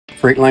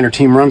Freightliner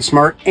Team Run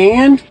Smart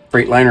and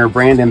Freightliner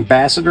brand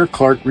ambassador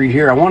Clark Reed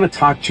here. I want to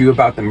talk to you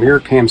about the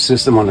MirrorCam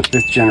system on the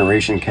 5th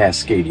generation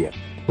Cascadia.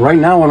 Right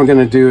now what I'm going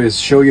to do is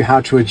show you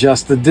how to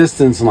adjust the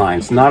distance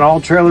lines. Not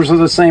all trailers are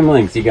the same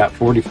length. You got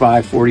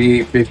 45,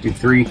 48,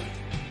 53.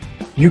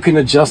 You can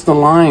adjust the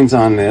lines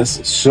on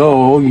this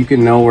so you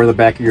can know where the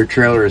back of your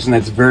trailer is, and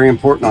that's very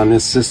important on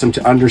this system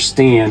to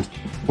understand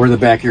where the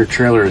back of your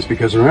trailer is,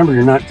 because remember,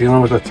 you're not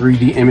dealing with a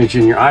 3D image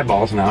in your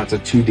eyeballs now, it's a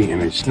 2D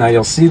image. Now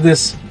you'll see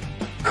this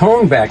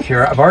cone back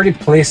here. I've already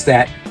placed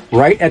that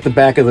right at the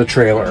back of the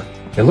trailer.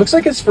 It looks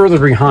like it's further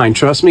behind.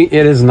 Trust me,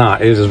 it is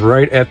not. It is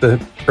right at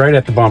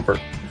the bumper.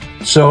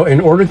 So in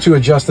order to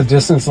adjust the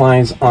distance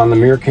lines on the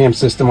MirrorCam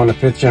system on the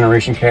 5th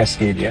generation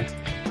Cascadia,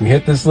 you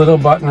hit this little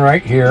button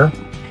right here,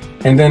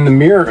 and then the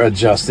mirror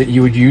adjust that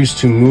you would use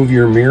to move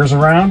your mirrors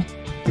around,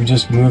 you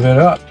just move it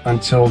up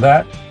until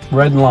that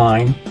red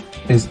line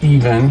is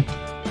even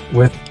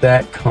with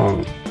that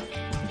cone.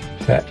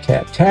 Tap,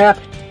 tap, tap.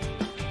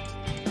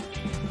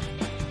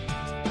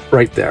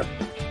 Right there.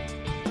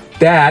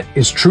 That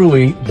is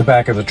truly the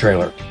back of the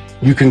trailer.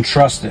 You can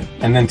trust it.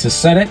 And then to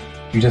set it,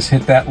 you just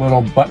hit that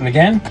little button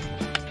again.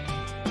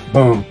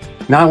 Boom.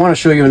 Now I want to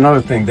show you another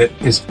thing that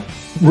is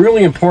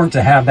really important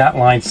to have that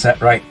line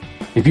set right.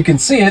 If you can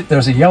see it,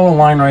 there's a yellow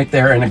line right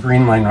there and a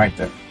green line right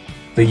there.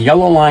 The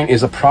yellow line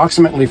is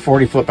approximately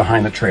 40 foot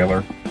behind the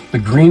trailer. The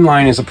green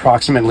line is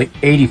approximately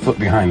 80 foot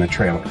behind the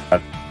trailer.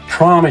 I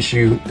promise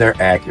you they're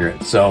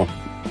accurate. So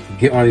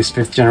get one of these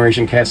 5th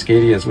generation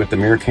Cascadias with the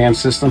MirrorCam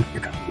system,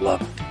 you're gonna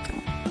love it.